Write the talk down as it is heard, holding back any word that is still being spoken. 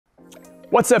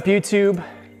What's up, YouTube?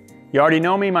 You already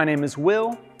know me, my name is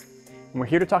Will, and we're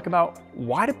here to talk about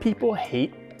why do people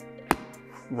hate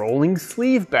rolling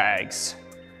sleeve bags?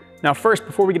 Now first,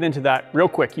 before we get into that, real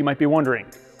quick, you might be wondering,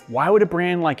 why would a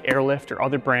brand like Airlift or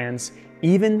other brands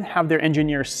even have their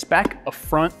engineers spec a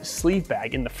front sleeve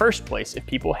bag in the first place if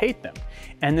people hate them?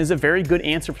 And there's a very good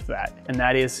answer for that, and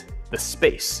that is the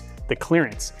space, the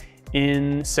clearance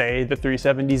in, say, the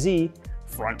 370Z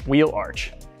front wheel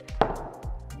arch.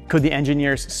 Could the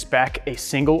engineers spec a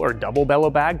single or double bellow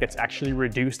bag that's actually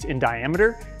reduced in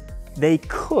diameter? They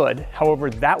could, however,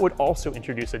 that would also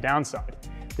introduce a downside.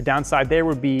 The downside there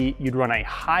would be you'd run a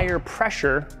higher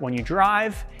pressure when you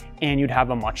drive and you'd have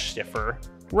a much stiffer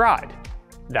ride.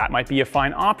 That might be a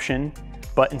fine option,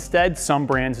 but instead some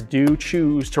brands do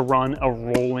choose to run a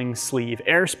rolling sleeve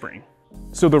air spring.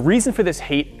 So the reason for this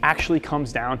hate actually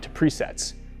comes down to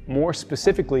presets, more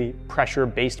specifically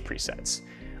pressure-based presets.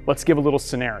 Let's give a little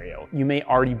scenario. You may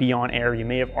already be on air, you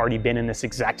may have already been in this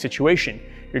exact situation.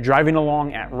 You're driving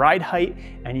along at ride height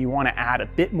and you want to add a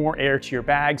bit more air to your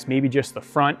bags, maybe just the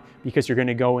front, because you're going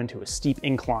to go into a steep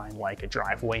incline like a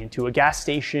driveway into a gas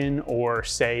station, or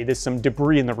say there's some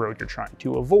debris in the road you're trying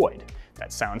to avoid.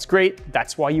 That sounds great.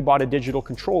 That's why you bought a digital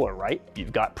controller, right?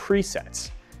 You've got presets.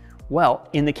 Well,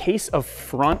 in the case of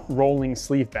front rolling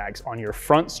sleeve bags on your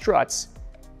front struts,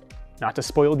 not to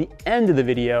spoil the end of the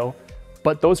video,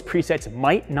 but those presets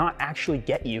might not actually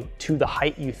get you to the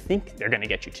height you think they're going to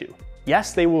get you to.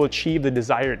 Yes, they will achieve the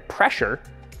desired pressure,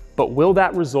 but will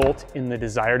that result in the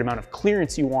desired amount of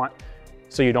clearance you want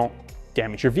so you don't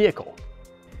damage your vehicle?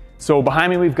 So behind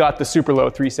me, we've got the super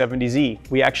low 370Z.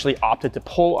 We actually opted to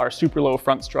pull our super low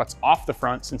front struts off the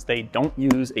front since they don't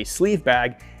use a sleeve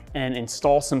bag and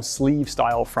install some sleeve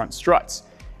style front struts.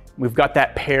 We've got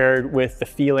that paired with the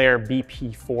Feelair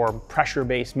BP4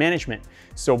 pressure-based management.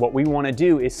 So what we want to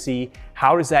do is see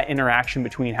how does that interaction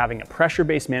between having a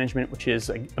pressure-based management, which is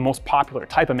the most popular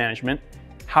type of management,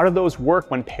 how do those work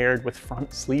when paired with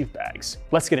front sleeve bags?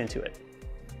 Let's get into it.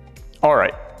 All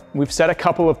right, we've set a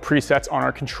couple of presets on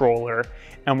our controller,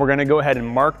 and we're going to go ahead and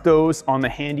mark those on the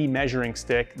handy measuring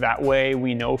stick. That way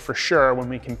we know for sure when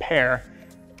we compare,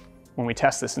 when we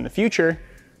test this in the future,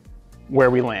 where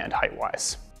we land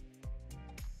height-wise.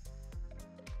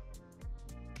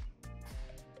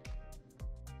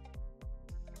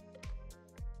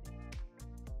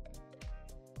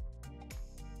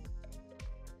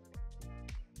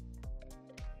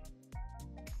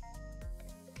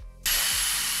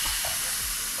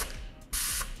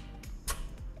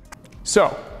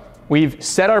 So we've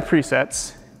set our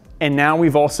presets, and now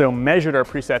we've also measured our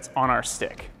presets on our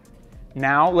stick.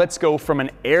 Now let's go from an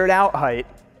aired out height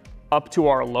up to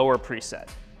our lower preset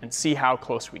and see how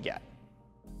close we get.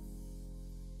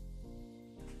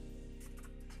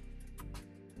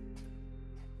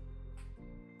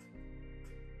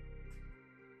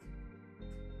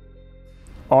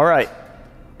 All right,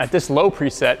 at this low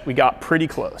preset, we got pretty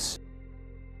close.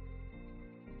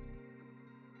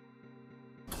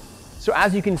 So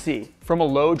as you can see, from a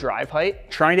low drive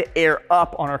height, trying to air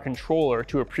up on our controller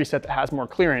to a preset that has more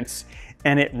clearance,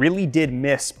 and it really did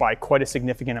miss by quite a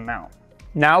significant amount.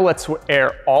 Now let's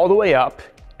air all the way up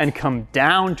and come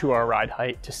down to our ride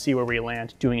height to see where we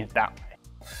land doing it that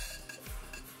way.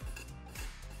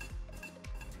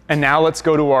 And now let's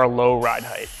go to our low ride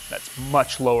height. That's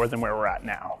much lower than where we're at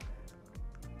now.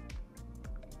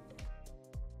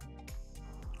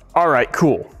 All right,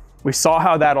 cool. We saw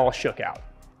how that all shook out.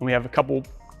 And we have a couple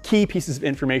key pieces of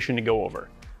information to go over.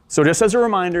 So just as a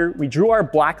reminder, we drew our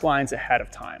black lines ahead of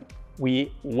time.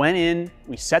 We went in,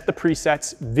 we set the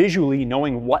presets visually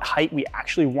knowing what height we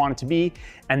actually want it to be,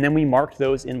 and then we marked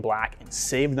those in black and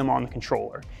saved them on the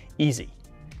controller. Easy.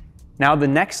 Now the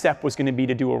next step was going to be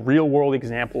to do a real world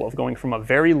example of going from a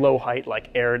very low height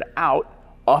like aired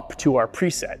out up to our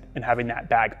preset and having that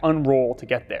bag unroll to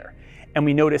get there. And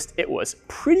we noticed it was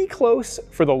pretty close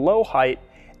for the low height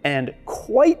and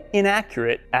quite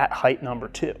inaccurate at height number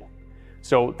 2.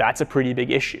 So that's a pretty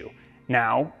big issue.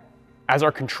 Now, as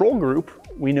our control group,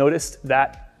 we noticed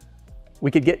that we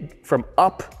could get from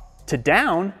up to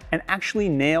down and actually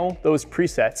nail those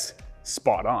presets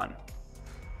spot on.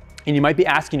 And you might be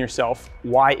asking yourself,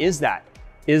 why is that?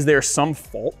 Is there some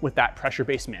fault with that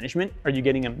pressure-based management? Are you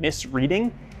getting a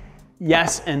misreading?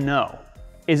 Yes and no.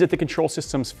 Is it the control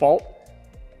system's fault?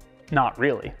 Not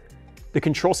really. The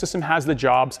control system has the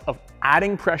jobs of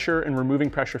adding pressure and removing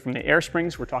pressure from the air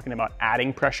springs. We're talking about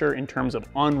adding pressure in terms of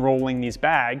unrolling these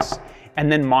bags and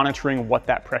then monitoring what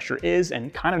that pressure is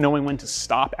and kind of knowing when to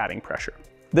stop adding pressure.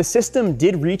 The system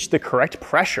did reach the correct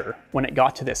pressure when it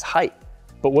got to this height,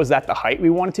 But was that the height we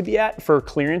wanted to be at for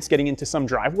clearance getting into some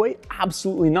driveway?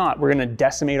 Absolutely not. We're gonna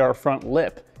decimate our front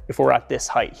lip if we're at this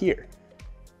height here.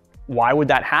 Why would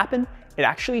that happen? It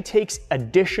actually takes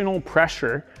additional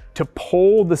pressure to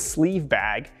pull the sleeve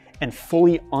bag and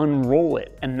fully unroll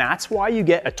it. And that's why you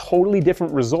get a totally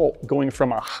different result going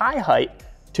from a high height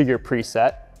to your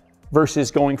preset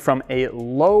versus going from a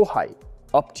low height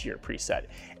up to your preset.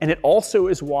 And it also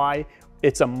is why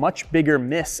it's a much bigger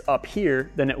miss up here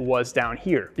than it was down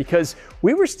here, because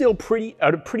we were still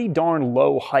at a pretty darn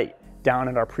low height down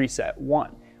at our preset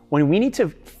 1. When we need to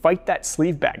fight that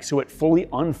sleeve bag so it fully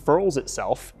unfurls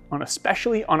itself,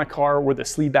 especially on a car where the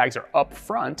sleeve bags are up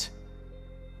front,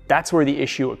 that's where the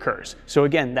issue occurs. So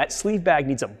again, that sleeve bag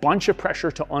needs a bunch of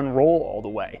pressure to unroll all the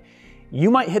way.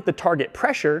 You might hit the target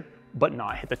pressure, but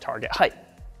not hit the target height.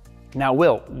 Now,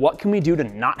 Will, what can we do to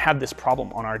not have this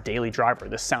problem on our daily driver?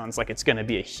 This sounds like it's gonna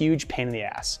be a huge pain in the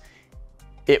ass.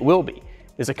 It will be.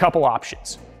 There's a couple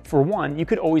options. For one, you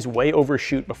could always way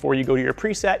overshoot before you go to your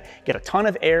preset, get a ton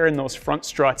of air in those front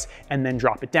struts, and then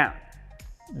drop it down.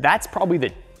 That's probably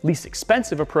the least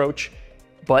expensive approach,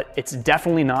 but it's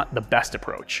definitely not the best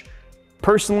approach.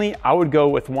 Personally, I would go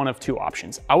with one of two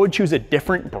options. I would choose a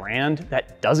different brand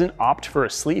that doesn't opt for a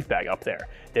sleeve bag up there.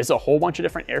 There's a whole bunch of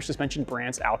different air suspension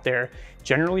brands out there.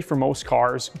 Generally for most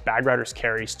cars, Bag Riders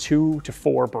carries 2 to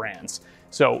 4 brands.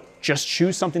 So just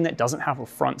choose something that doesn't have a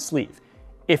front sleeve.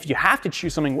 If you have to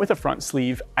choose something with a front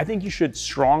sleeve, I think you should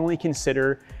strongly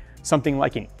consider something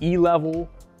like an E-Level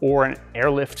or an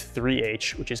Airlift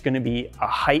 3H, which is gonna be a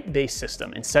height-based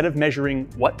system. Instead of measuring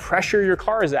what pressure your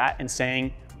car is at and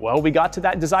saying, well, we got to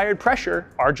that desired pressure,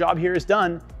 our job here is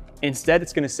done. Instead,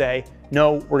 it's gonna say,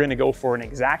 no, we're gonna go for an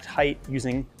exact height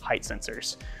using height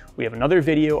sensors. We have another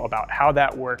video about how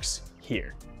that works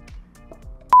here.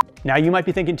 Now you might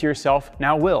be thinking to yourself,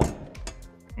 now Will,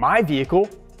 my vehicle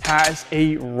has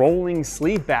a rolling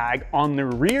sleeve bag on the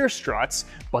rear struts,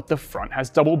 but the front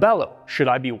has double bellow. Should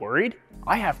I be worried?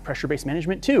 I have pressure-based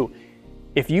management too.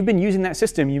 If you've been using that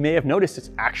system, you may have noticed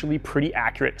it's actually pretty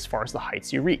accurate as far as the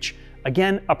heights you reach.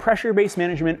 Again, a pressure-based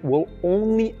management will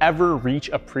only ever reach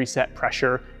a preset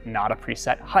pressure, not a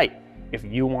preset height. If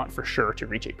you want for sure to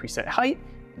reach a preset height,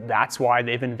 that's why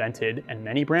they've invented, and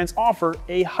many brands offer,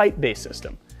 a height-based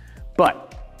system.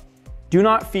 But do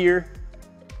not fear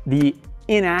the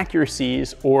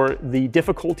inaccuracies or the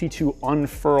difficulty to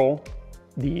unfurl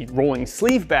the rolling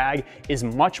sleeve bag is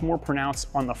much more pronounced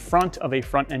on the front of a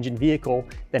front engine vehicle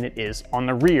than it is on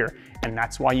the rear. And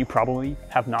that's why you probably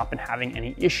have not been having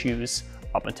any issues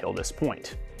up until this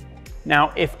point.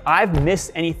 Now, if I've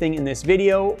missed anything in this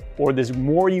video, or there's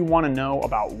more you want to know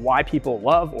about why people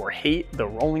love or hate the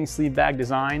rolling sleeve bag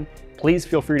design, please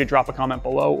feel free to drop a comment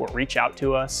below or reach out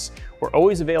to us. We're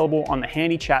always available on the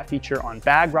handy chat feature on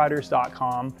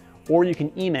bagriders.com, or you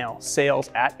can email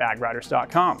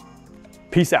sales@bagriders.com.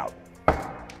 Peace out.